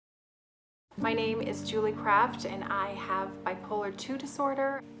My name is Julie Kraft and I have bipolar 2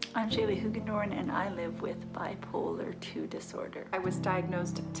 disorder. I'm Shaylee Hugendorn and I live with bipolar 2 disorder. I was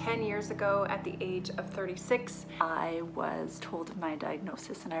diagnosed 10 years ago at the age of 36. I was told of my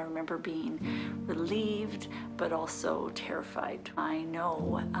diagnosis and I remember being relieved but also terrified. I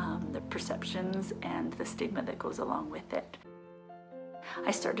know the perceptions and the stigma that goes along with it.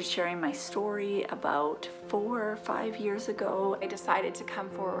 I started sharing my story about 4 or 5 years ago. I decided to come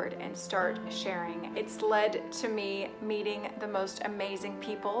forward and start sharing. It's led to me meeting the most amazing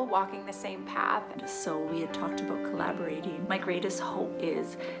people walking the same path. So we had talked about collaborating. My greatest hope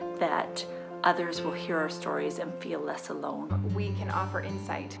is that others will hear our stories and feel less alone. We can offer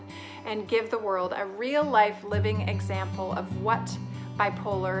insight and give the world a real life living example of what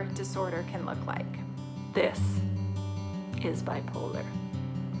bipolar disorder can look like. This is bipolar.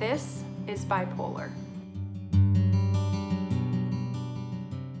 This is bipolar.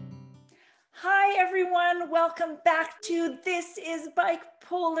 Hi everyone, welcome back to This is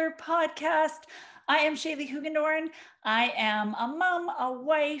Bipolar podcast. I am Shaylee Hugendorn. I am a mom, a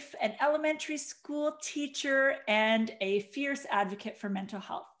wife, an elementary school teacher, and a fierce advocate for mental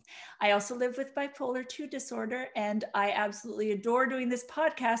health. I also live with bipolar 2 disorder, and I absolutely adore doing this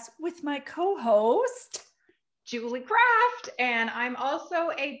podcast with my co-host, Julie Kraft, and I'm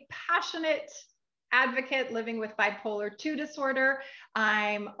also a passionate advocate living with bipolar 2 disorder.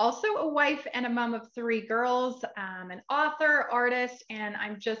 I'm also a wife and a mom of 3 girls, an author, artist, and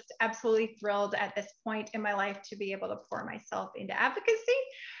I'm just absolutely thrilled at this point in my life to be able to pour myself into advocacy.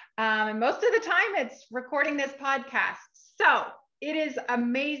 And most of the time it's recording this podcast. So it is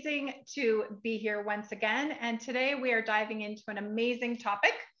amazing to be here once again. And today we are diving into an amazing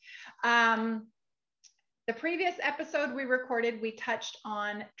topic. The previous episode we recorded, we touched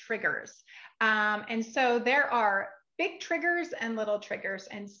on triggers. And so there are big triggers and little triggers.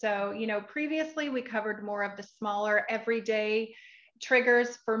 And so, previously we covered more of the smaller everyday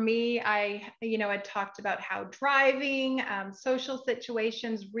triggers. For me, I had talked about how driving, social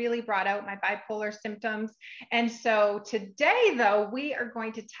situations really brought out my bipolar symptoms. And so today, though, we are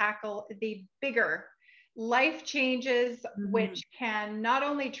going to tackle the bigger life changes, which can not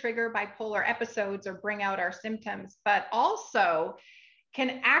only trigger bipolar episodes or bring out our symptoms, but also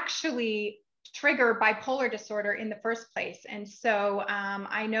can actually trigger bipolar disorder in the first place. And so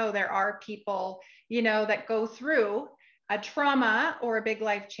I know there are people, that go through a trauma or a big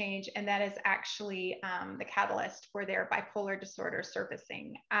life change, and that is actually the catalyst for their bipolar disorder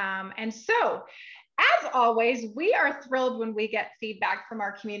surfacing. And so, as always, we are thrilled when we get feedback from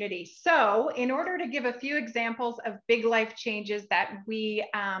our community. So in order to give a few examples of big life changes that we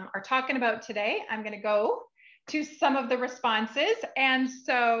are talking about today, I'm going to go to some of the responses. And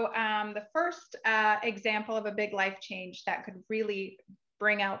so the first example of a big life change that could really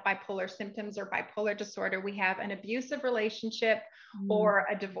bring out bipolar symptoms or bipolar disorder, we have an abusive relationship or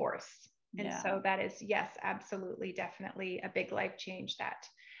a divorce. And so that is, yes, absolutely, definitely a big life change that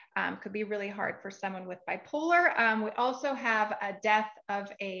could be really hard for someone with bipolar. We also have a death of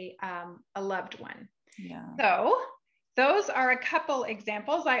a loved one. Yeah. So those are a couple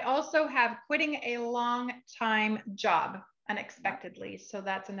examples. I also have quitting a long time job unexpectedly. So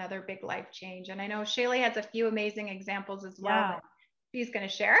that's another big life change. And I know Shaylee has a few amazing examples as well that she's going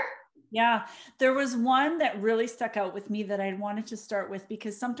to share. Yeah, there was one that really stuck out with me that I wanted to start with,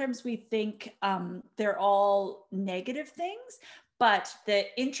 because sometimes we think they're all negative things. But the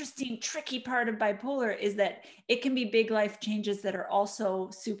interesting, tricky part of bipolar is that it can be big life changes that are also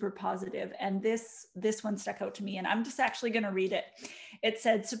super positive. And this one stuck out to me, and I'm just actually going to read it. It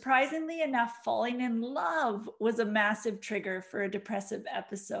said, surprisingly enough, falling in love was a massive trigger for a depressive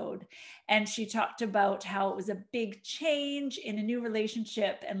episode. And she talked about how it was a big change in a new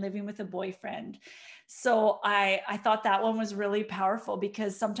relationship and living with a boyfriend. So I thought that one was really powerful,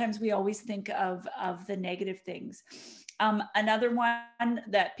 because sometimes we always think of the negative things. Another one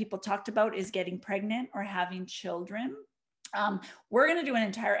that people talked about is getting pregnant or having children. We're going to do an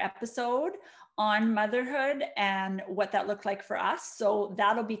entire episode on motherhood and what that looked like for us. So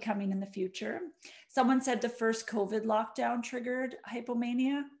that'll be coming in the future. Someone said the first COVID lockdown triggered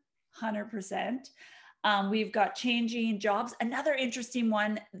hypomania, 100%. We've got changing jobs. Another interesting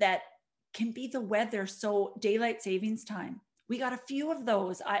one that can be the weather. So daylight savings time. We got a few of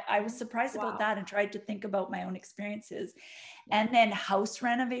those. I was surprised about that and tried to think about my own experiences. And then house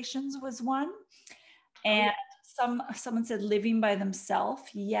renovations was one. And someone said living by themselves.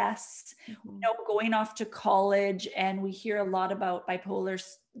 Yes. Going off to college. And we hear a lot about bipolar,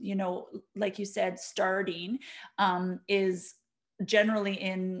 like you said, starting is generally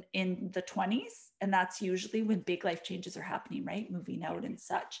in the 20s. And that's usually when big life changes are happening, right? Moving out and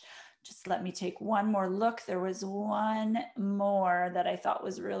such. Just let me take one more look. There was one more that I thought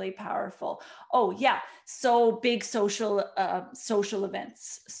was really powerful. Oh yeah. So big social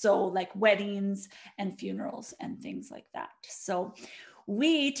events. So like weddings and funerals and things like that. So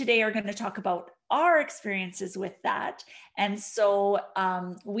we today are going to talk about our experiences with that. And so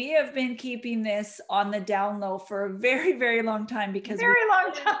we have been keeping this on the down low for a very, very long time because very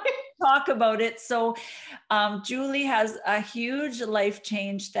long time. Talk about it. So Julie has a huge life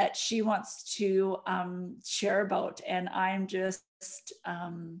change that she wants to share about. And I am just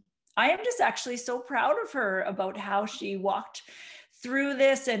actually so proud of her about how she walked through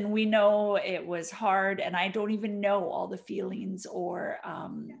this. And we know it was hard, and I don't even know all the feelings or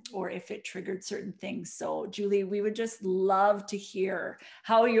if it triggered certain things. So Julie, we would just love to hear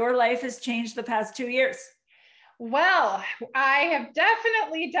how your life has changed the past 2 years. Well, I have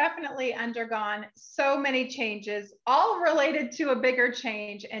definitely undergone so many changes, all related to a bigger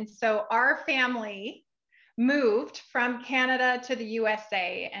change. And so our family moved from Canada to the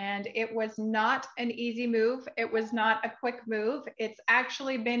USA, and it was not an easy move. It was not a quick move. It's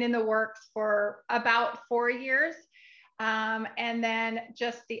actually been in the works for about 4 years. And then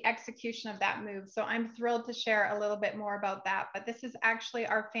just the execution of that move. So I'm thrilled to share a little bit more about that. But this is actually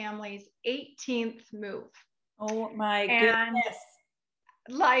our family's 18th move. Oh my goodness.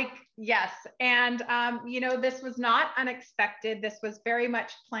 Yes. And, this was not unexpected. This was very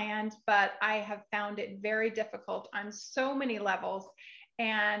much planned, but I have found it very difficult on so many levels.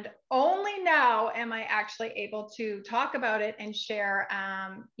 And only now am I actually able to talk about it and share,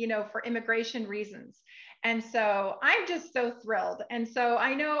 for immigration reasons. And so I'm just so thrilled. And so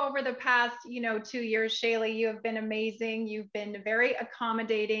I know over the past, 2 years, Shaylee, you have been amazing. You've been very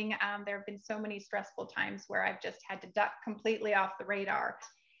accommodating. There have been so many stressful times where I've just had to duck completely off the radar.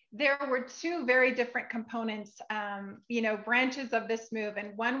 There were two very different components, branches of this move.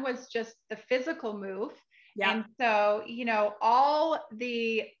 And one was just the physical move. Yeah. And so, all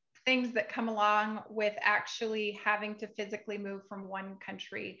the things that come along with actually having to physically move from one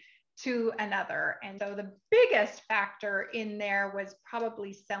country to another. And so the biggest factor in there was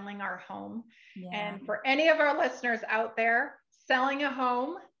probably selling our home. Yeah. And for any of our listeners out there, selling a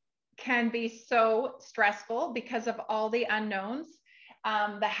home can be so stressful because of all the unknowns,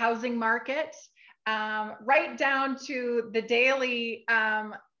 the housing market, right down to the daily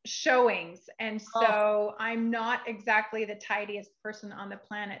showings. And so I'm not exactly the tidiest person on the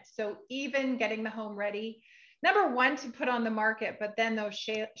planet. So even getting the home ready, number one, to put on the market, but then those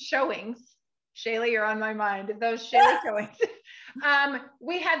showings, Shaylee, you're on my mind, those Shaylee showings.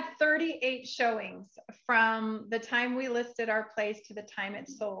 We had 38 showings from the time we listed our place to the time it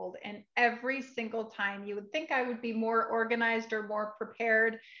sold. And every single time, you would think I would be more organized or more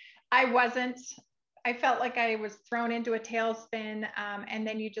prepared. I wasn't. I felt like I was thrown into a tailspin, and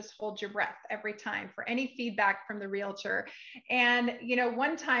then you just hold your breath every time for any feedback from the realtor. And,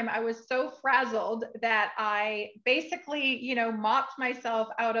 one time I was so frazzled that I basically, mopped myself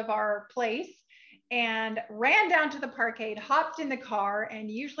out of our place and ran down to the parkade, hopped in the car, and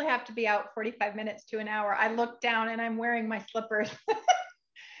usually have to be out 45 minutes to an hour. I looked down and I'm wearing my slippers.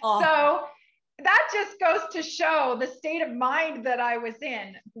 So that just goes to show the state of mind that I was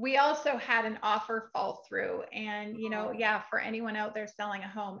in. We also had an offer fall through. And, for anyone out there selling a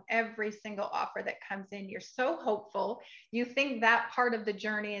home, every single offer that comes in, you're so hopeful. You think that part of the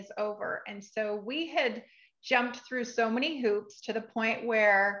journey is over. And so we had jumped through so many hoops to the point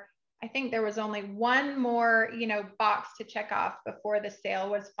where I think there was only one more, box to check off before the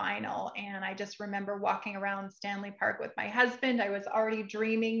sale was final. And I just remember walking around Stanley Park with my husband. I was already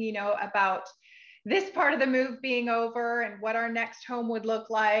dreaming, about this part of the move being over and what our next home would look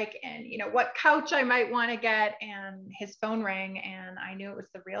like and, what couch I might want to get. And his phone rang and I knew it was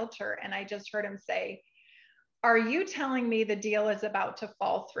the realtor. And I just heard him say, "Are you telling me the deal is about to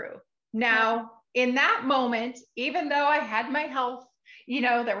fall through?" Now, in that moment, even though I had my health,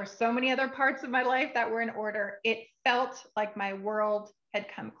 there were so many other parts of my life that were in order, it felt like my world had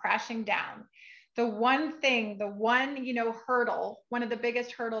come crashing down. The one hurdle, one of the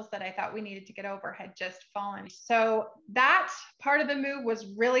biggest hurdles that I thought we needed to get over had just fallen. So that part of the move was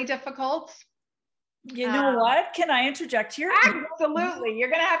really difficult. You know what? Can I interject here? Absolutely. You're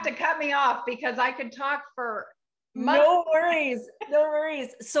going to have to cut me off because I could talk for months. No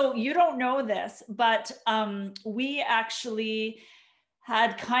worries. So you don't know this, but we actually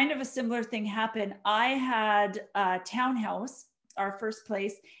had kind of a similar thing happen. I had a townhouse, our first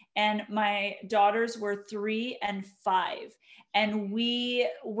place, and my daughters were 3 and 5, and we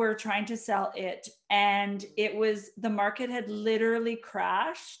were trying to sell it. And the market had literally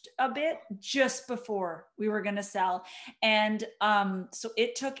crashed a bit just before we were going to sell. And so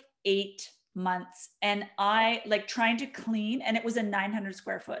it took 8 months, and I like trying to clean, and it was a 900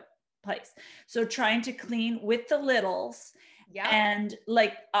 square foot place. So trying to clean with the littles. Yeah. And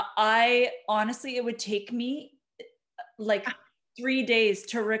like, I honestly, it would take me like 3 days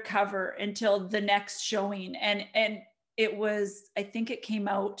to recover until the next showing. And it was, I think it came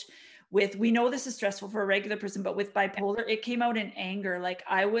out with, we know this is stressful for a regular person, but with bipolar, it came out in anger. Like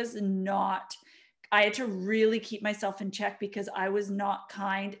I had to really keep myself in check because I was not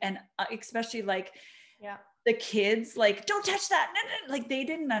kind. And especially like, yeah, the kids, like, don't touch that. Like they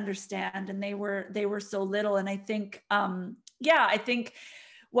didn't understand, and they were so little. And I think, I think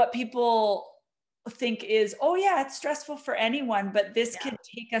what people think is, oh yeah, it's stressful for anyone, but this can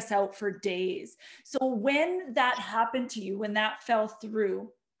take us out for days. So when that happened to you, when that fell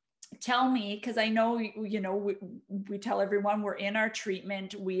through, tell me, because I know, we tell everyone we're in our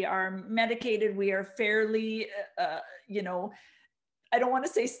treatment, we are medicated, we are fairly, I don't want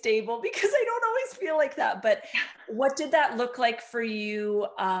to say stable because I don't always feel like that, but what did that look like for you,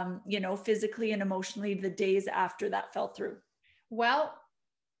 physically and emotionally the days after that fell through? Well,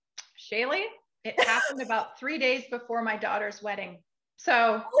 Shaylee, it happened about 3 days before my daughter's wedding.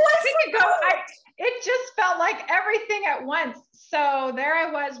 So it just felt like everything at once. So there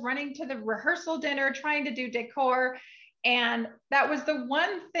I was running to the rehearsal dinner, trying to do decor. And that was the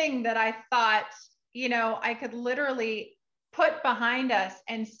one thing that I thought, I could literally put behind us.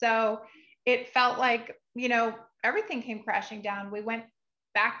 And so it felt like, everything came crashing down. We went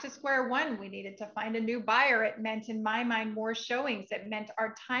back to square one. We needed to find a new buyer. It meant, in my mind, more showings. It meant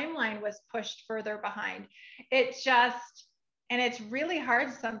our timeline was pushed further behind. And it's really hard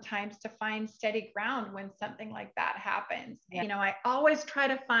sometimes to find steady ground when something like that happens. Yeah. I always try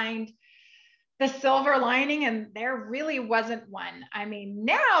to find the silver lining, and there really wasn't one. I mean,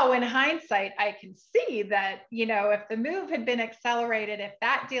 now in hindsight, I can see that, if the move had been accelerated, if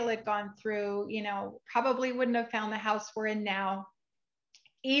that deal had gone through, probably wouldn't have found the house we're in now.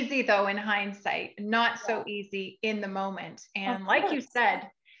 Easy though, in hindsight, not so easy in the moment. And like you said,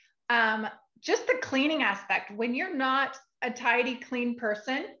 just the cleaning aspect, when you're not a tidy, clean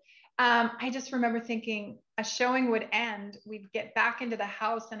person, I just remember thinking a showing would end, we'd get back into the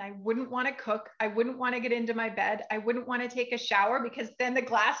house, and I wouldn't want to cook. I wouldn't want to get into my bed. I wouldn't want to take a shower because then the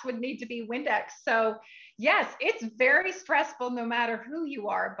glass would need to be Windex. So yes, it's very stressful no matter who you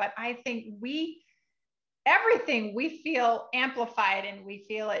are, but I think everything we feel amplified, and we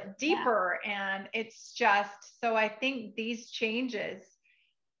feel it deeper. And it's just, so I think these changes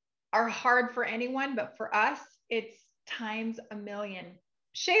are hard for anyone, but for us, it's times a million.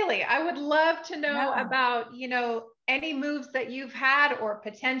 Shaylee, I would love to know about, any moves that you've had or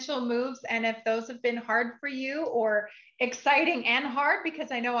potential moves, and if those have been hard for you or exciting and hard,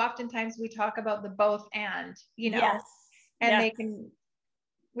 because I know oftentimes we talk about the both and,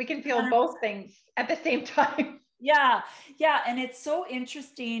 we can feel 100%. Both things at the same time. Yeah. And it's so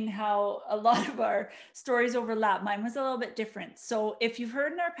interesting how a lot of our stories overlap. Mine was a little bit different. So if you've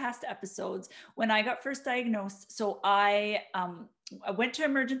heard in our past episodes, when I got first diagnosed, so I went to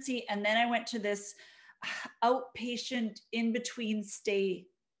emergency, and then I went to this outpatient in between stay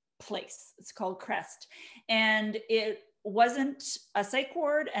place. It's called Crest. And it wasn't a psych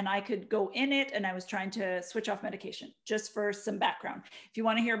ward, and I could go in it, and I was trying to switch off medication. Just for some background, if you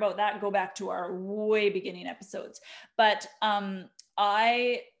want to hear about that, go back to our way beginning episodes. But when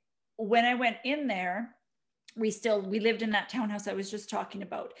I went in there, we lived in that townhouse I was just talking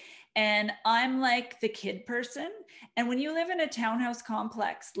about. And I'm like the kid person. And when you live in a townhouse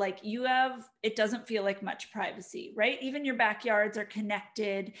complex, like it doesn't feel like much privacy, right? Even your backyards are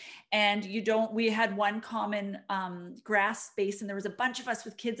connected, and we had one common grass space, and there was a bunch of us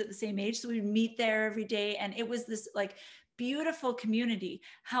with kids at the same age. So we'd meet there every day. And it was this like beautiful community.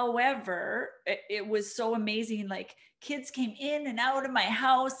 However, it was so amazing. Like kids came in and out of my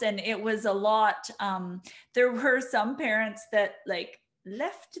house, and it was a lot. There were some parents that like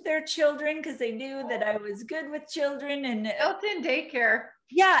left their children because they knew that I was good with children, and built-in daycare.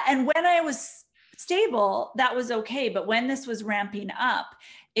 Yeah. And when I was stable, that was okay. But when this was ramping up,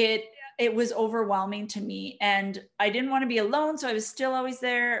 it was overwhelming to me, and I didn't want to be alone. So I was still always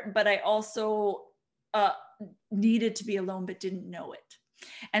there, but I also needed to be alone, but didn't know it.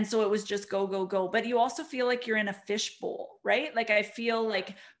 And so it was just go, go, go. But you also feel like you're in a fishbowl, right? Like I feel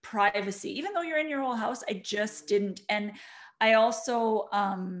like privacy, even though you're in your whole house, I just didn't. And I also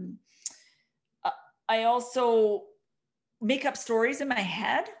make up stories in my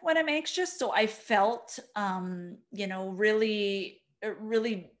head when I'm anxious. So I felt, really,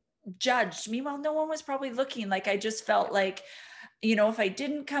 really judged. Meanwhile, no one was probably looking. Like I just felt like you know, if I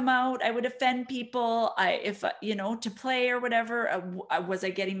didn't come out, I would offend people. If you know, to play or whatever, was I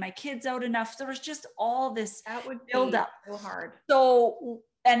getting my kids out enough? There was just all this That would build be up. so hard. So,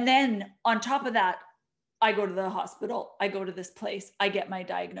 and then on top of that, I go to the hospital, I go to this place, I get my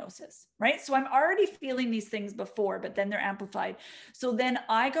diagnosis, right? So I'm already feeling these things before, but then they're amplified. So then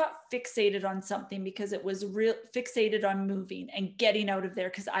I got fixated on something because it was real fixated on moving and getting out of there,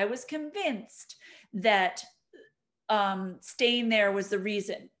 because I was convinced that staying there was the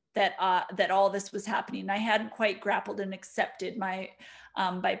reason that that all this was happening. I hadn't quite grappled and accepted my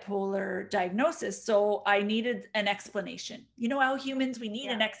bipolar diagnosis, so I needed an explanation. You know how humans, we need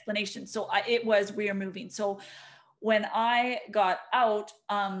an explanation. So it was, we are moving. So when I got out,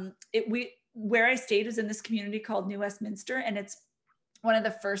 where I stayed was in this community called New Westminster, and it's one of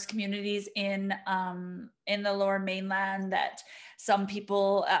the first communities in the Lower Mainland that some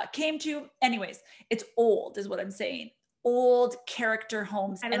people came to. Anyways, it's old, is what I'm saying. Old character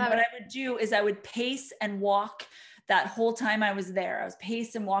homes. And what I would do is I would pace and walk that whole time I was there. I was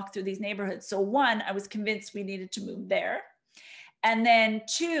pace and walk through these neighborhoods. So one, I was convinced we needed to move there. And then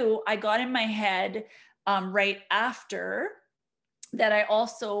two, I got in my head right after that I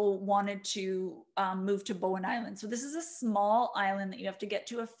also wanted to move to Bowen Island. So this is a small island that you have to get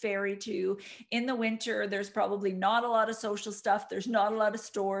to a ferry to. In the winter, there's probably not a lot of social stuff. There's not a lot of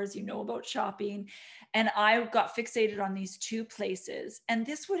stores, you know, about shopping. And I got fixated on these two places. And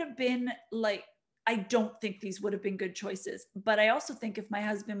this would have been like, I don't think these would have been good choices. But I also think if my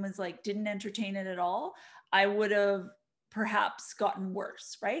husband was like, didn't entertain it at all, I would have perhaps gotten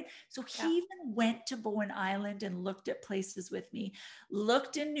worse, right? So he even went to Bowen Island and looked at places with me,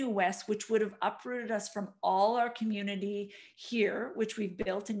 looked in New West, which would have uprooted us from all our community here, which we've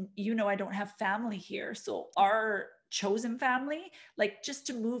built. And you know, I don't have family here. So our chosen family, like just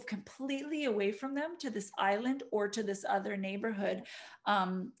to move completely away from them to this island or to this other neighborhood,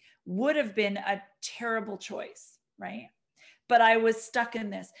 would have been a terrible choice, right? But I was stuck in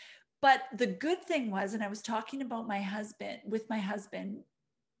this. But the good thing was, and I was talking about with my husband,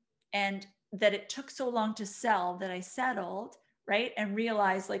 and that it took so long to sell that I settled, right? And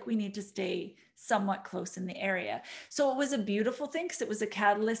realized like we need to stay somewhat close in the area. So it was a beautiful thing because it was a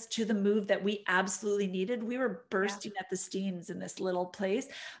catalyst to the move that we absolutely needed. We were bursting at the seams in this little place,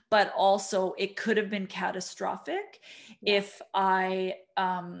 but also it could have been catastrophic if I,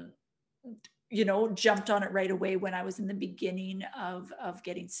 you know, jumped on it right away when I was in the beginning of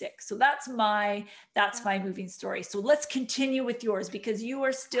getting sick. So that's my moving story. So let's continue with yours, because you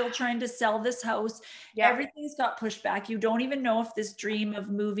are still trying to sell this house. Everything's got pushed back. You don't even know if this dream of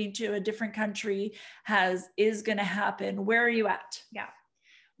moving to a different country is going to happen. Where are you at?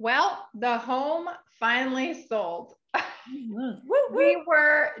 Well, the home finally sold. We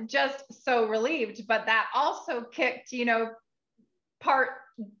were just so relieved, but that also kicked, you know, part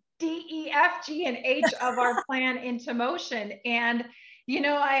D, E, F, G, and H of our plan into motion. And, you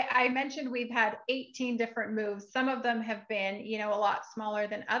know, I mentioned we've had 18 different moves. Some of them have been, you know, a lot smaller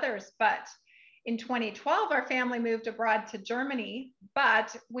than others. But in 2012, our family moved abroad to Germany,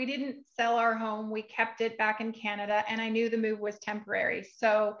 but we didn't sell our home. We kept it back in Canada, and I knew the move was temporary.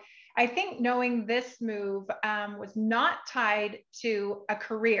 So I think knowing this move was not tied to a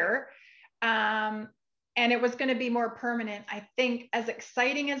career, and it was going to be more permanent. I think as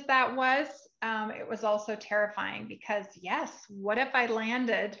exciting as that was, it was also terrifying because yes, what if I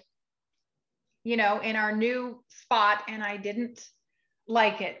landed, you know, in our new spot and I didn't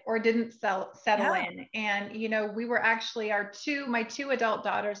like it or didn't settle in? And, you know, we were actually my two adult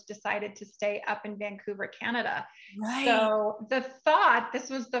daughters decided to stay up in Vancouver, Canada. Right. So the thought, this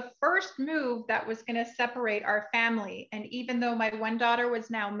was the first move that was going to separate our family. And even though my one daughter was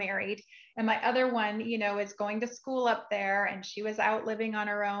now married and my other one, you know, is going to school up there and she was out living on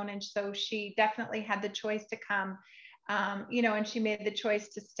her own. And so she definitely had the choice to come, you know, and she made the choice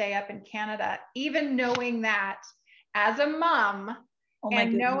to stay up in Canada, even knowing that as a mom,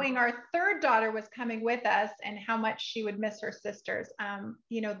 and knowing our third daughter was coming with us and how much she would miss her sisters,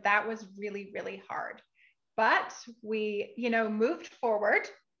 you know, that was really, really hard. But we, you know, moved forward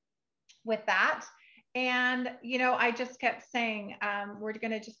with that. And, you know, I just kept saying, we're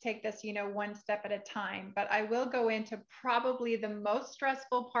going to just take this, you know, one step at a time. But I will go into probably the most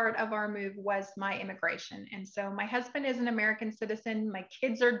stressful part of our move was my immigration. And so my husband is an American citizen. My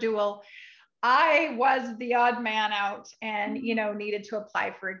kids are dual. I was the odd man out and, you know, needed to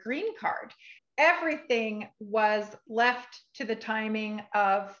apply for a green card. Everything was left to the timing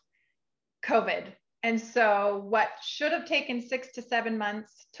of COVID. And so what should have taken 6 to 7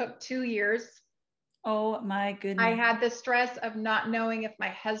 months took 2 years. Oh my I goodness. had the stress of not knowing if my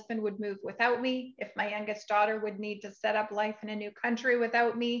husband would move without me, if my youngest daughter would need to set up life in a new country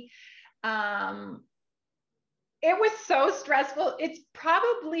without me. Um, it was so stressful. It's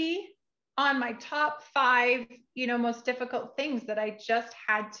probably on my top 5, most difficult things that I just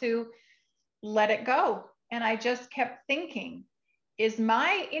had to let it go. And I just kept thinking, is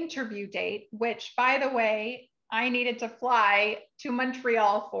my interview date, which by the way, I needed to fly to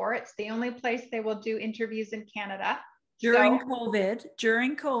Montreal for. It's the only place they will do interviews in Canada. During So COVID,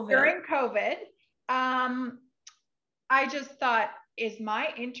 during COVID. during COVID, I just thought, is my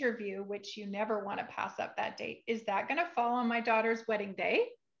interview, which you never want to pass up that date, is that going to fall on my daughter's wedding day?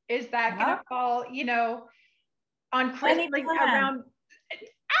 Is that going to fall, on Christmas, like around?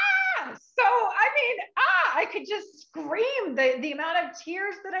 So I mean, I could just scream the amount of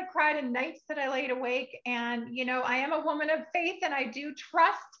tears that I cried and nights that I laid awake. And I am a woman of faith, and I do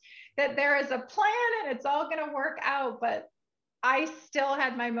trust that there is a plan and it's all going to work out. But I still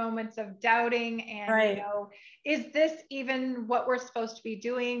had my moments of doubting and, right. Is this even what we're supposed to be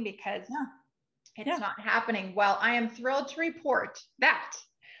doing? Because it's not happening. Well, I am thrilled to report that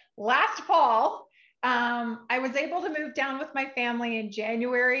last fall, I was able to move down with my family in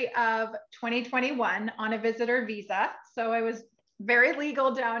January of 2021 on a visitor visa. So I was very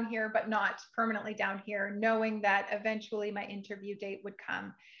legal down here, but not permanently down here, knowing that eventually my interview date would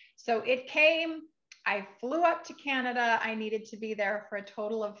come. So it came. I flew up to Canada. I needed to be there for a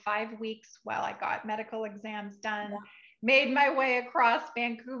total of 5 weeks while I got medical exams done. Made my way across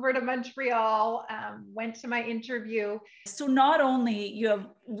Vancouver to Montreal, went to my interview. So not only you have,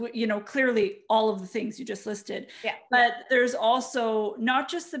 clearly all of the things you just listed, but there's also not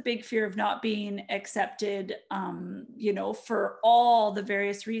just the big fear of not being accepted, for all the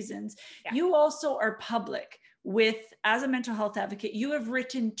various reasons. You also are public as a mental health advocate. You have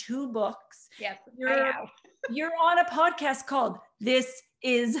written 2 books. Yes, I have. You're on a podcast called This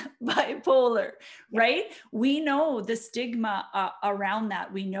is Bipolar, right? We know the stigma around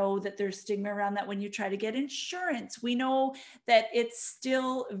that. We know that there's stigma around that when you try to get insurance. We know that it's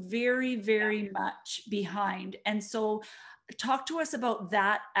still very, very much behind. And so talk to us about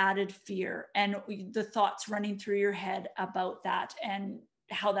that added fear and the thoughts running through your head about that and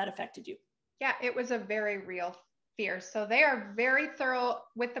how that affected you. Yeah, it was a very real fear. So they are very thorough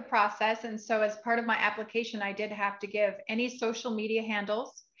with the process. And so as part of my application, I did have to give any social media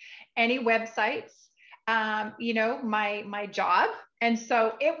handles, any websites, my job. And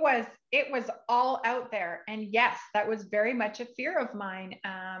so it was all out there. And yes, that was very much a fear of mine.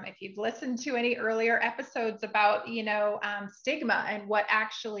 If you've listened to any earlier episodes about, stigma and what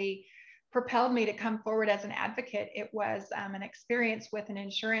actually propelled me to come forward as an advocate, it was an experience with an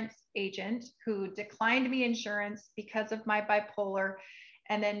insurance agent who declined me insurance because of my bipolar,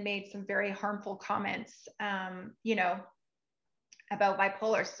 and then made some very harmful comments, about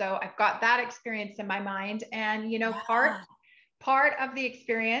bipolar. So I've got that experience in my mind. And, part of the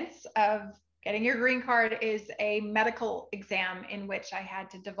experience of getting your green card is a medical exam in which I had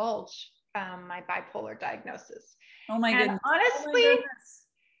to divulge my bipolar diagnosis. Oh my goodness.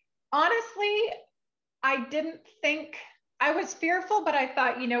 Honestly, I didn't think, I was fearful, but I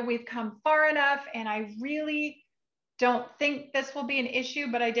thought, we've come far enough, and I really don't think this will be an issue.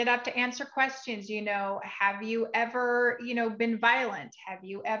 But I did have to answer questions, have you ever, been violent? Have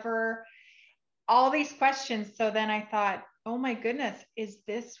you ever, all these questions. So then I thought, oh my goodness, is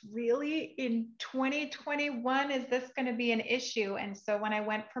this really in 2021? Is this going to be an issue? And so when I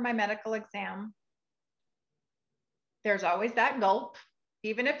went for my medical exam, there's always that gulp,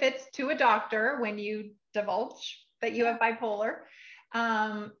 even if it's to a doctor when you divulge that you have bipolar.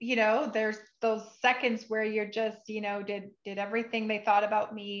 There's those seconds where you're just, did everything they thought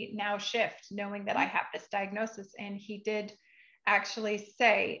about me now shift, knowing that I have this diagnosis? And he did actually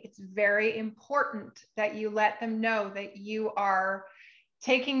say, it's very important that you let them know that you are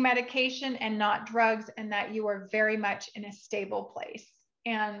taking medication and not drugs, and that you are very much in a stable place.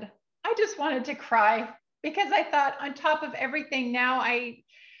 And I just wanted to cry, because I thought, on top of everything, now I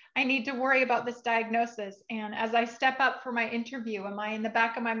need to worry about this diagnosis. And as I step up for my interview, am I in the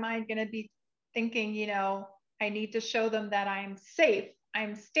back of my mind going to be thinking, I need to show them that I'm safe,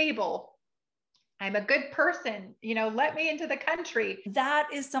 I'm stable, I'm a good person, let me into the country. That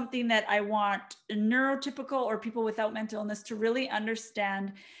is something that I want neurotypical or people without mental illness to really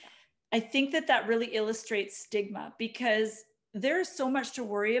understand. I think that really illustrates stigma, because there's so much to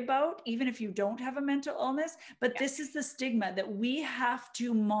worry about, even if you don't have a mental illness, but this is the stigma that we have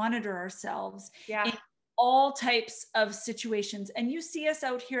to monitor ourselves in all types of situations. And you see us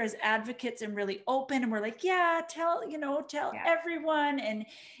out here as advocates and really open, and we're like, yeah, tell Yeah. everyone, and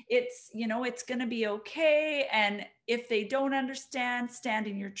it's, it's going to be okay. And if they don't understand, stand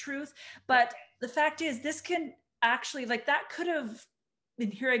in your truth. But the fact is, this can actually, like, that could have,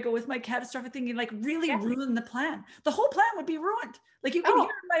 and here I go with my catastrophic thinking, like, really ruin the plan. The whole plan would be ruined. Like, you can hear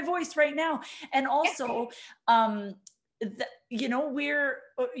my voice right now. And also, we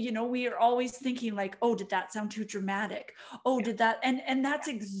are always thinking like, oh, did that sound too dramatic? Oh, did that? And that's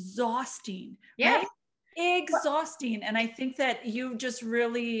exhausting, right? Exhausting. And I think that you just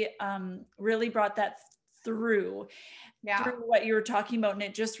really, really brought that through what you were talking about. And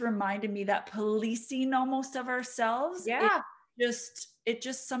it just reminded me that policing almost of ourselves, it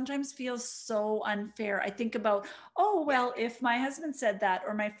just sometimes feels so unfair. I think about, oh, well, if my husband said that,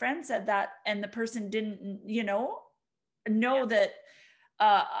 or my friend said that, and the person didn't, know that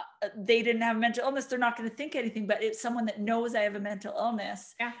they didn't have a mental illness, they're not going to think anything. But it's someone that knows I have a mental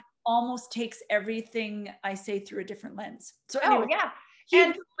illness, almost takes everything I say through a different lens. So anyway,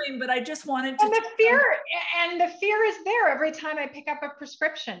 but I just wanted to. And the fear is there every time I pick up a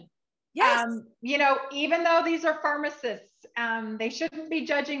prescription. Yes. Even though these are pharmacists, they shouldn't be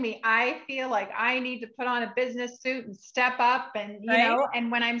judging me. I feel like I need to put on a business suit and step up, and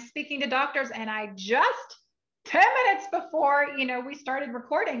and when I'm speaking to doctors, and I just 10 minutes before, we started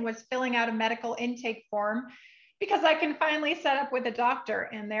recording, was filling out a medical intake form because I can finally set up with a doctor.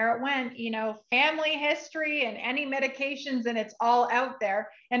 And there it went, family history and any medications, and it's all out there.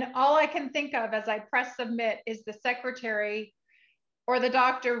 And all I can think of as I press submit is the secretary or the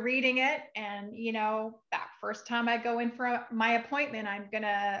doctor reading it. And, that first time I go in for my appointment, I'm going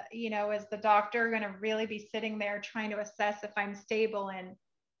to, as the doctor, going to really be sitting there trying to assess if I'm stable. And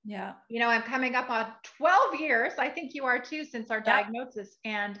I'm coming up on 12 years. I think you are too, since our diagnosis.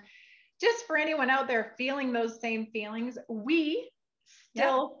 And just for anyone out there feeling those same feelings, we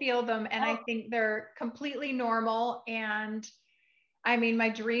still feel them. And I think they're completely normal. And I mean, my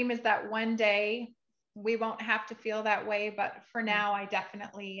dream is that one day we won't have to feel that way. But for now, I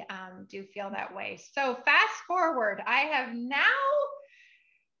definitely do feel that way. So fast forward, I have now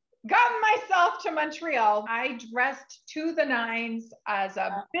gotten myself to Montreal. I dressed to the nines as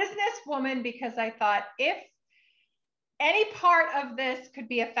a businesswoman because I thought, if any part of this could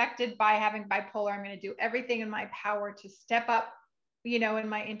be affected by having bipolar, I'm going to do everything in my power to step up, in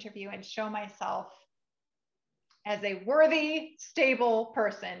my interview and show myself as a worthy, stable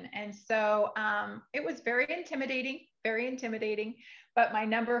person. And so it was very intimidating, but my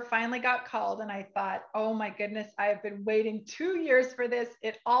number finally got called, and I thought, oh my goodness, I've been waiting 2 years for this.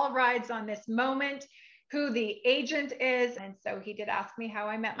 It all rides on this moment, who the agent is. And so he did ask me how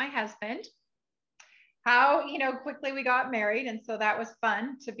I met my husband, how, quickly we got married. And so that was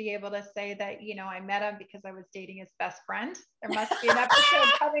fun to be able to say that, I met him because I was dating his best friend. There must be an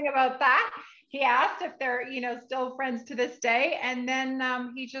episode coming about that. He asked if they're, still friends to this day. And then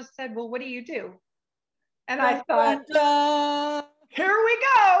he just said, well, what do you do? And I thought, here we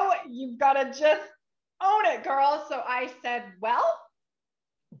go. You've got to just own it, girl. So I said, well,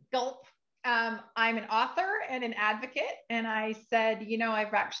 gulp. I'm an author and an advocate. And I said,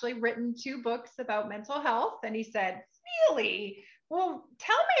 I've actually written 2 books about mental health. And he said, really? Well,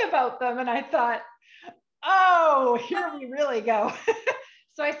 tell me about them. And I thought, oh, here we really go.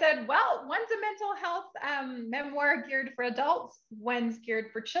 So I said, well, one's a mental health memoir geared for adults, one's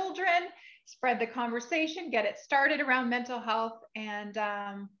geared for children. Spread the conversation, get it started around mental health. And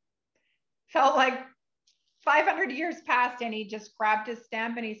felt like 500 years passed, and he just grabbed his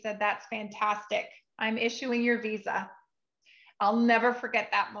stamp and he said, that's fantastic. I'm issuing your visa. I'll never forget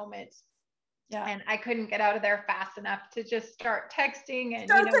that moment. Yeah. And I couldn't get out of there fast enough to just start texting and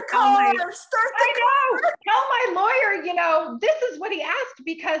tell my lawyer, this is what he asked,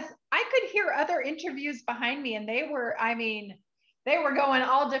 because I could hear other interviews behind me, and they were going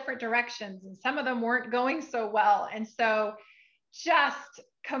all different directions, and some of them weren't going so well. And so just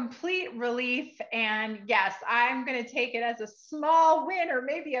complete relief. And yes, I'm going to take it as a small win, or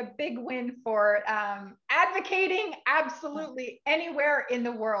maybe a big win, for advocating absolutely anywhere in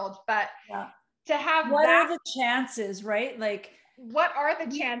the world. But to have what are the chances, right? Like, what are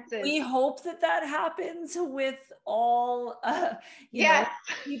the chances? We hope that happens with all,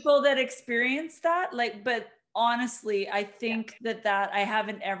 people that experience that. Like, but honestly, I think that I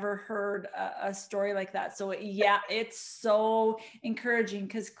haven't ever heard a story like that. So it's so encouraging,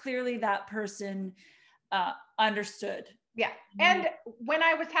 because clearly that person understood. Yeah. And when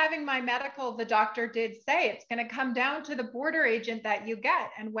I was having my medical, the doctor did say it's going to come down to the border agent that you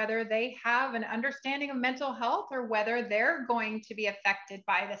get, and whether they have an understanding of mental health, or whether they're going to be affected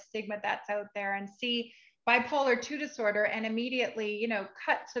by the stigma that's out there, and see bipolar 2 disorder and immediately,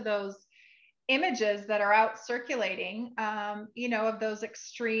 cut to those images that are out circulating, of those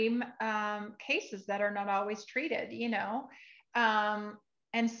extreme cases that are not always treated,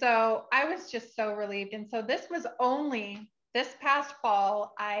 and so I was just so relieved. And so this was only this past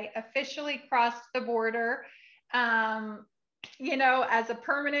fall, I officially crossed the border, as a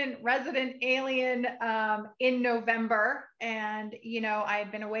permanent resident alien in November. And, I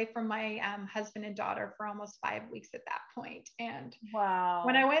had been away from my husband and daughter for almost 5 weeks at that point. And wow,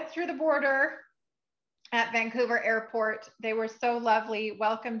 when I went through the border at Vancouver Airport, they were so lovely,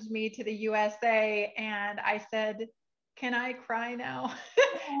 welcomed me to the USA. And I said, can I cry now?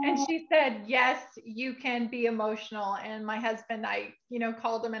 And she said, yes, you can be emotional. And my husband, I,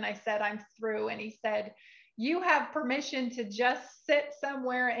 called him and I said, I'm through. And he said, you have permission to just sit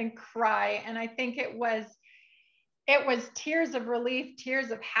somewhere and cry. And I think it was tears of relief,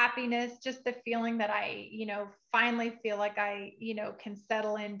 tears of happiness, just the feeling that I, finally feel like I, can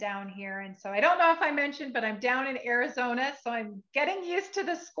settle in down here. And so I don't know if I mentioned, but I'm down in Arizona, so I'm getting used to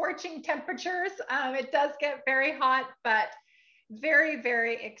the scorching temperatures. It does get very hot, but very,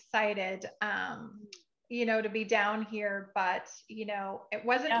 very excited, to be down here. But, it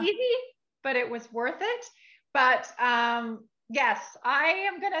wasn't easy, but it was worth it. But, yes, I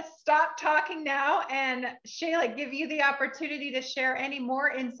am going to stop talking now and Shayla, give you the opportunity to share any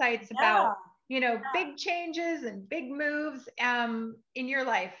more insights about, big changes and big moves in your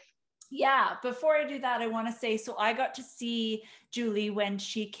life. Yeah, before I do that, I want to say, so I got to see Julie when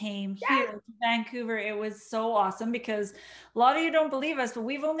she came here to Vancouver. It was so awesome because a lot of you don't believe us, but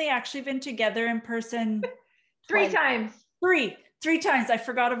we've only actually been together in person three times. Three times. I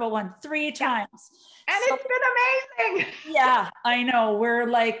forgot about one. 3 times. And so, it's been amazing. Yeah, I know. We're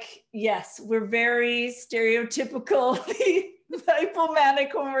like, yes, we're very stereotypical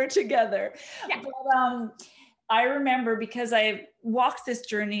hypomanic when we're together. Yeah. But I remember, because I walked this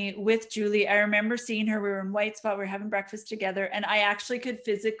journey with Julie, I remember seeing her. We were in White Spot, we were having breakfast together, and I actually could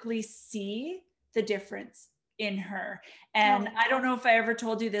physically see the difference in her. And I don't know if I ever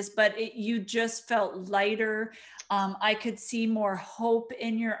told you this, but you just felt lighter. I could see more hope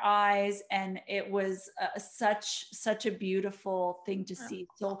in your eyes, and it was such a beautiful thing to see.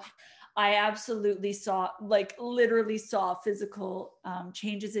 So I absolutely saw, like literally saw physical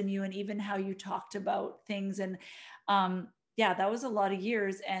changes in you, and even how you talked about things. And yeah, that was a lot of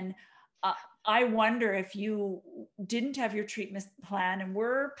years. And I wonder if you didn't have your treatment plan, and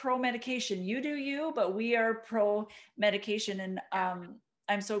we're pro medication, you do you, but we are pro medication. And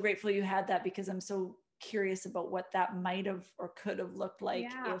I'm so grateful you had that, because I'm so curious about what that might have or could have looked like.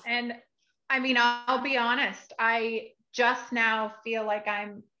 Yeah. And I mean, I'll be honest, I just now feel like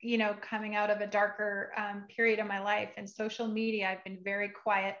I'm, coming out of a darker period of my life, and social media, I've been very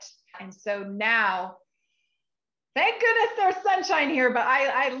quiet. And so now, thank goodness there's sunshine here, but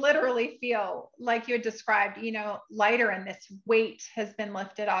I literally feel like you had described, lighter, and this weight has been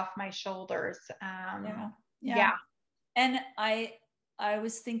lifted off my shoulders. Yeah. And I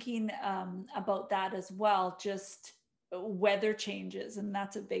was thinking about that as well, just weather changes. And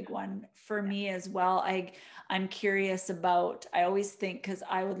that's a big one for me as well. I'm curious about, I always think, because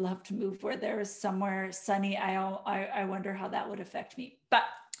I would love to move where there is somewhere sunny. I wonder how that would affect me. But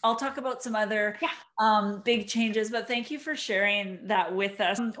I'll talk about some other big changes, but thank you for sharing that with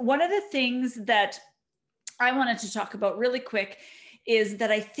us. One of the things that I wanted to talk about really quick is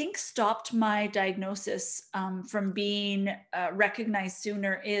that I think stopped my diagnosis from being recognized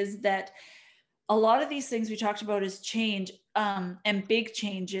sooner, is that a lot of these things we talked about is change and big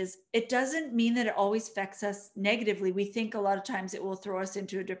changes. It doesn't mean that it always affects us negatively. We think a lot of times it will throw us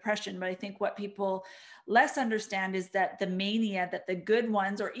into a depression, but I think what people less understand is that the mania that the good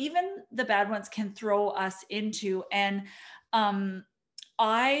ones or even the bad ones can throw us into. And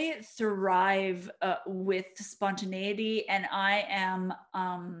I thrive with spontaneity, and I am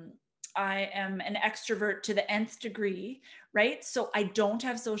an extrovert to the nth degree, right? So I don't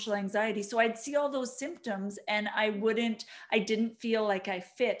have social anxiety. So I'd see all those symptoms and I didn't feel like I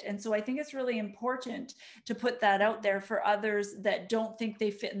fit. And so I think it's really important to put that out there for others that don't think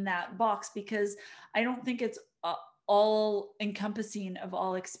they fit in that box, because I don't think it's all encompassing of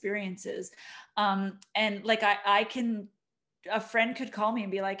all experiences. And like a friend could call me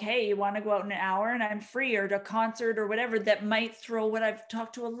and be like, hey, you want to go out in an hour and I'm free, or to a concert or whatever, that might throw what I've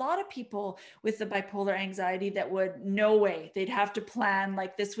talked to a lot of people with the bipolar anxiety that would, no way, they'd have to plan,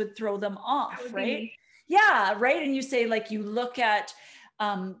 like this would throw them off, right? Yeah, right. And you say, like, you look at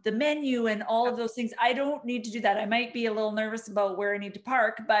the menu and all of those things. I don't need to do that. I might be a little nervous about where I need to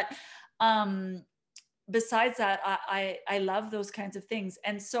park, but besides that, I love those kinds of things.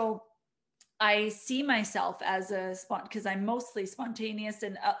 And so I see myself as because I'm mostly spontaneous,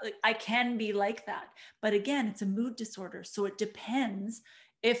 and I can be like that. But again, it's a mood disorder. So it depends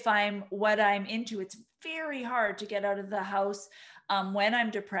if what I'm into. It's very hard to get out of the house when I'm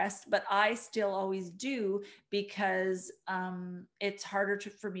depressed, but I still always do, because it's harder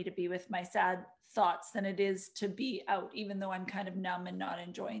for me to be with my sad thoughts than it is to be out, even though I'm kind of numb and not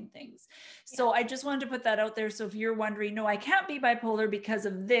enjoying things. So I just wanted to put that out there. So if you're wondering, no, I can't be bipolar because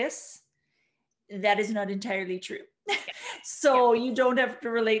of this, that is not entirely true. So you don't have to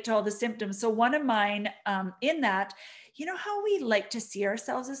relate to all the symptoms. So one of mine in that, you know how we like to see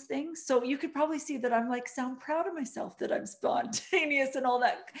ourselves as things? So you could probably see that I'm like, sound proud of myself that I'm spontaneous and all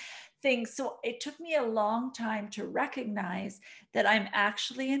that things. So it took me a long time to recognize that I'm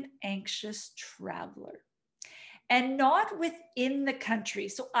actually an anxious traveler. And not within the country.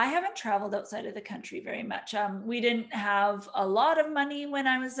 So I haven't traveled outside of the country very much. We didn't have a lot of money when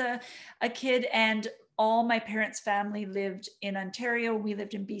I was a kid, and all my parents' family lived in Ontario. We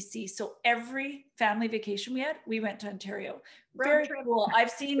lived in BC. So every family vacation we had, we went to Ontario. Very cool.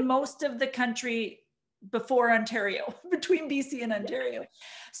 I've seen most of the country before Ontario, between BC and Ontario.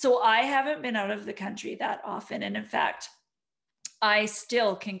 So I haven't been out of the country that often. And in fact, I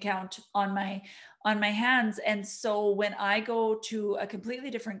still can count on my hands. And so when I go to a completely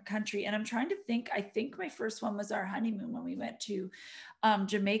different country, and I'm trying to think, I think my first one was our honeymoon when we went to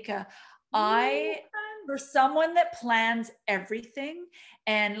Jamaica. For someone that plans everything,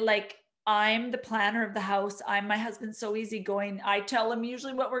 and like, I'm the planner of the house. My husband's so easygoing. I tell him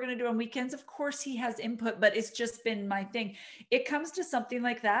usually what we're going to do on weekends. Of course he has input, but it's just been my thing. It comes to something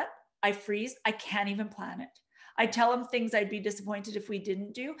like that, I freeze. I can't even plan it. I tell him things I'd be disappointed if we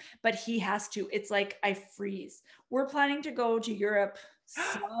didn't do, but he has to. It's like I freeze. We're planning to go to Europe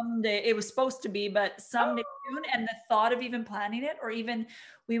someday. It was supposed to be, but someday soon. And the thought of even planning it, or even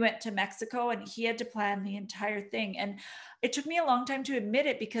we went to Mexico and he had to plan the entire thing. And it took me a long time to admit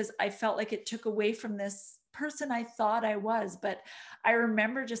it, because I felt like it took away from this person I thought I was. But I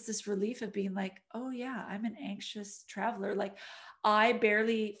remember just this relief of being like, oh yeah, I'm an anxious traveler. Like, I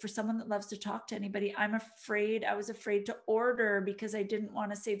barely, for someone that loves to talk to anybody, I was afraid to order because I didn't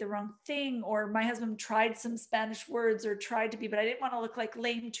want to say the wrong thing. Or my husband tried some Spanish words or tried to be, but I didn't want to look like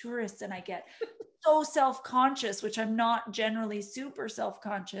lame tourists. And I get so self-conscious, which I'm not generally super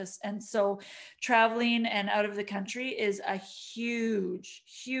self-conscious. And so traveling and out of the country is a huge,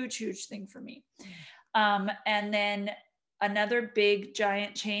 huge, huge thing for me. And then another big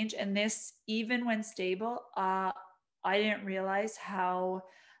giant change, and this, even when stable, I didn't realize how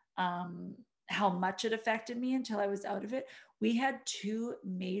much it affected me until I was out of it. We had 2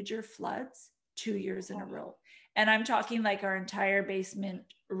 major floods 2 years in a row. And I'm talking like our entire basement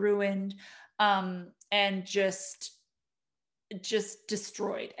ruined, and just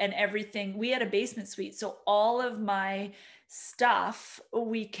destroyed, and everything. We had a basement suite. So all of my stuff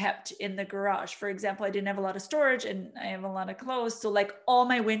we kept in the garage. For example, I didn't have a lot of storage, and I have a lot of clothes. So like all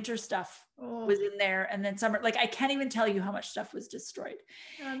my winter stuff was in there. And then summer, like I can't even tell you how much stuff was destroyed.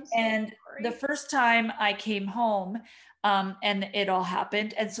 And the first time I came home, and it all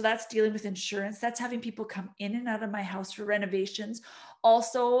happened. And so that's dealing with insurance. That's having people come in and out of my house for renovations.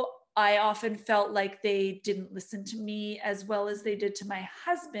 Also, I often felt like they didn't listen to me as well as they did to my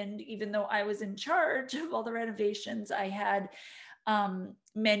husband, even though I was in charge of all the renovations. I had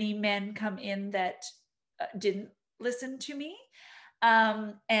many men come in that didn't listen to me.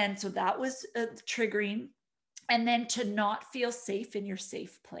 And so that was triggering. And then to not feel safe in your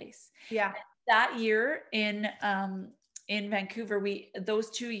safe place. Yeah. That year in Vancouver, those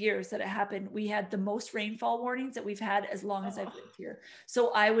 2 years that it happened, we had the most rainfall warnings that we've had as long as I've lived here.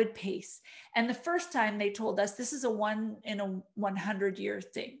 So I would pace. And the first time they told us this is a 1 in a 100 year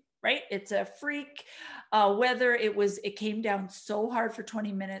thing, right? It's a freak weather. It came down so hard for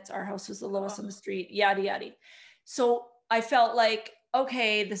 20 minutes. Our house was the lowest on the street, yada, yada. So I felt like,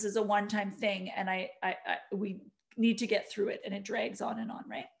 okay, this is a one-time thing, and we need to get through it, and it drags on and on,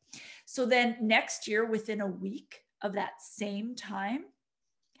 right? So then next year, within a week of that same time,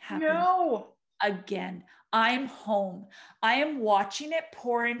 happened again. I'm home. I am watching it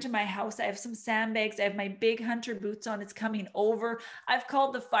pour into my house. I have some sandbags. I have my big hunter boots on. It's coming over. I've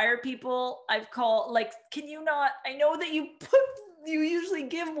called the fire people. I've called, like, can you not, I know that you usually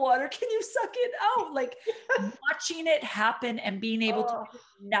give water. Can you suck it out? Like, watching it happen and being able to do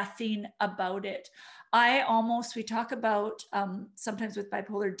nothing about it. We talk about sometimes with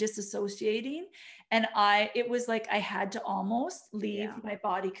bipolar disassociating, and it was like I had to almost leave my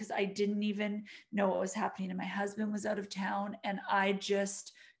body, because I didn't even know what was happening. And my husband was out of town, and I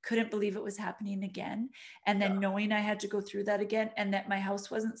just couldn't believe it was happening again. And then knowing I had to go through that again, and that my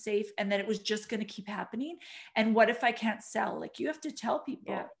house wasn't safe, and that it was just going to keep happening. And what if I can't sell? Like, you have to tell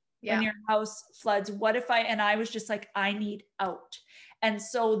people when your house floods, what if and I was just like, I need out. And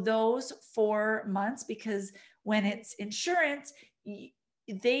so those 4 months, because when it's insurance,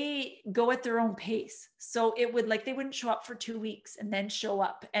 they go at their own pace. So it would, like, they wouldn't show up for 2 weeks and then show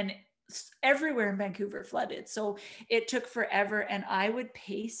up, and everywhere in Vancouver flooded. So it took forever, and I would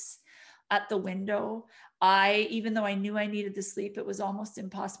pace at the window. Even though I knew I needed the sleep, it was almost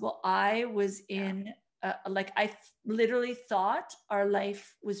impossible. I was in I literally thought our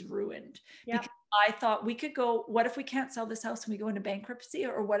life was ruined, because I thought, we could go, what if we can't sell this house and we go into bankruptcy?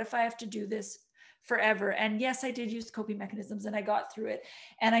 Or what if I have to do this forever? And yes, I did use coping mechanisms, and I got through it.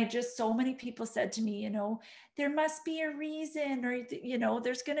 And so many people said to me, there must be a reason, or,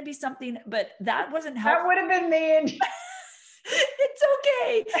 there's going to be something, but that wasn't helpful. That would have been me. It's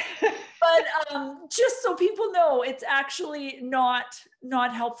okay. But just so people know, it's actually not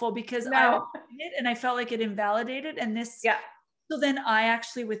helpful, because I did it and I felt like it invalidated. And so then I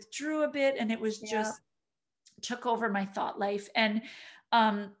actually withdrew a bit, and it was just took over my thought life. And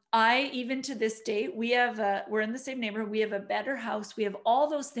I, even to this day, we're in the same neighborhood. We have a better house. We have all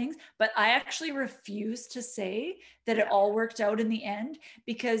those things, but I actually refuse to say that it all worked out in the end,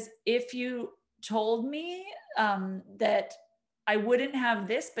 because if you told me that I wouldn't have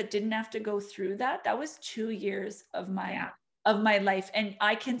this, but didn't have to go through that, that was 2 years of my life. And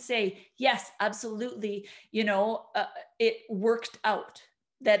I can say, yes, absolutely. It worked out,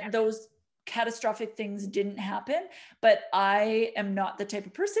 that those catastrophic things didn't happen. But I am not the type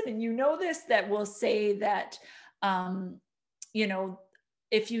of person, and this, that will say that,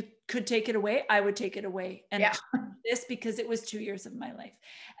 if you could take it away, I would take it away. And this, because it was 2 years of my life.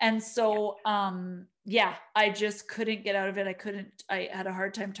 And so, I just couldn't get out of it. I had a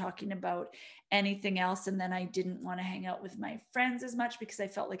hard time talking about anything else. And then I didn't want to hang out with my friends as much, because I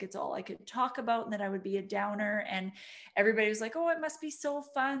felt like it's all I could talk about, and that I would be a downer. And everybody was like, oh, it must be so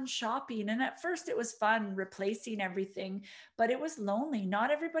fun shopping. And at first it was fun replacing everything, but it was lonely.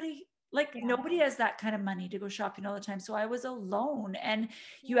 Not everybody, nobody has that kind of money to go shopping all the time. So I was alone, and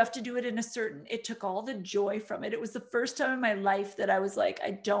you have to do it it took all the joy from it. It was the first time in my life that I was like,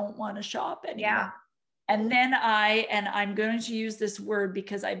 I don't want to shop anymore. And then I'm going to use this word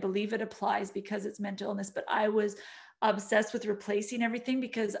because I believe it applies, because it's mental illness, but I was obsessed with replacing everything,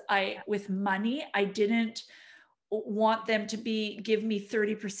 because with money, I didn't want them to give me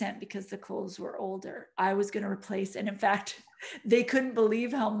 30% because the clothes were older. I was going to replace. And in fact, they couldn't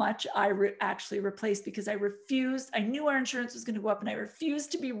believe how much I actually replaced, because I refused. I knew our insurance was going to go up, and I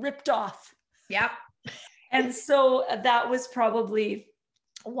refused to be ripped off. Yep. And so that was probably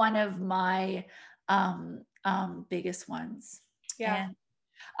one of my biggest ones. Yeah. And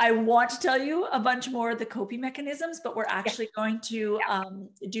I want to tell you a bunch more of the coping mechanisms, but we're actually going to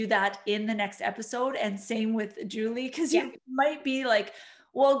do that in the next episode. And same with Julie, because you might be like,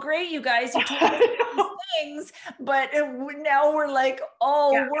 well, great, you guys, you told us these things, but now we're like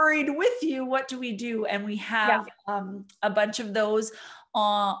all worried with you. What do we do? And we have a bunch of those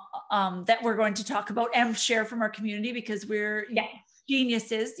that we're going to talk about and share from our community, because we're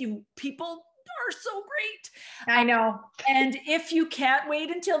geniuses. You people are so great. I know. And if you can't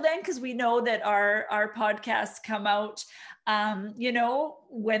wait until then, because we know that our podcasts come out,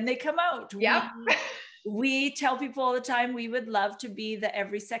 when they come out. We tell people all the time, we would love to be the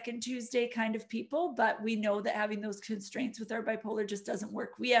every second Tuesday kind of people, but we know that having those constraints with our bipolar just doesn't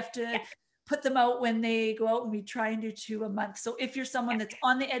work. We have to put them out when they go out, and we try and do 2 a month. So if you're someone that's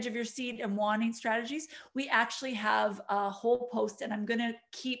on the edge of your seat and wanting strategies, we actually have a whole post, and I'm going to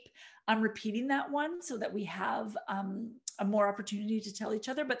keep repeating that one so that we have a more opportunity to tell each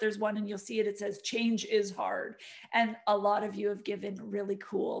other. But there's one, and you'll see it says change is hard, and a lot of you have given really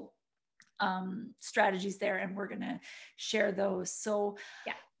cool strategies there, and we're going to share those. So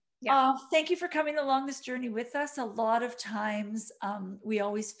thank you for coming along this journey with us. A lot of times we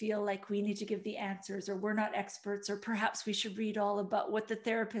always feel like we need to give the answers, or we're not experts, or perhaps we should read all about what the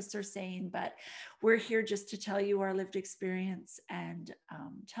therapists are saying, but we're here just to tell you our lived experience, and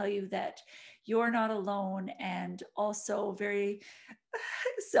tell you that you're not alone. And also, very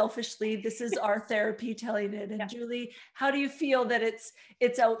selfishly, this is our therapy telling it. And Julie, how do you feel that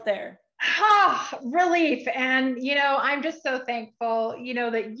it's out there? Relief. And, I'm just so thankful,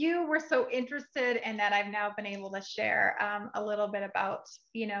 that you were so interested, and that I've now been able to share a little bit about,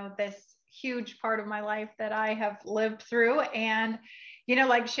 this huge part of my life that I have lived through. And,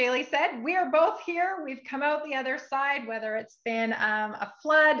 like Shaylee said, we are both here. We've come out the other side, whether it's been a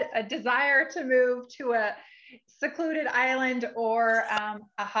flood, a desire to move to a secluded island or a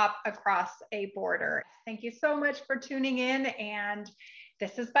hop across a border. Thank you so much for tuning in. And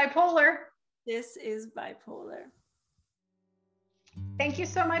this is Bipolar. This is Bipolar. Thank you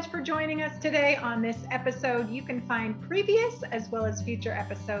so much for joining us today on this episode. You can find previous as well as future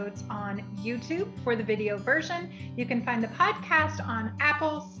episodes on YouTube for the video version. You can find the podcast on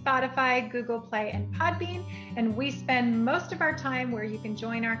Apple, Spotify, Google Play, and Podbean. And we spend most of our time where you can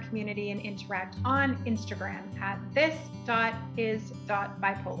join our community and interact on Instagram at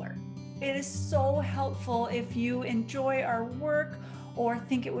this.is.bipolar. It is so helpful if you enjoy our work or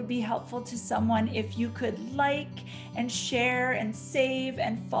think it would be helpful to someone if you could like and share and save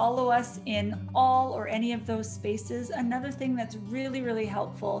and follow us in all or any of those spaces. Another thing that's really, really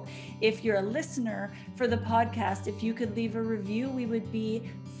helpful, if you're a listener for the podcast, if you could leave a review, we would be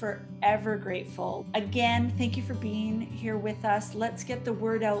forever grateful. Again, thank you for being here with us. Let's get the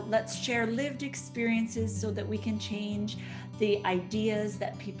word out. Let's share lived experiences so that we can change the ideas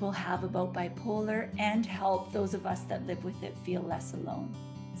that people have about bipolar and help those of us that live with it feel less alone.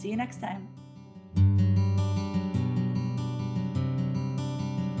 See you next time.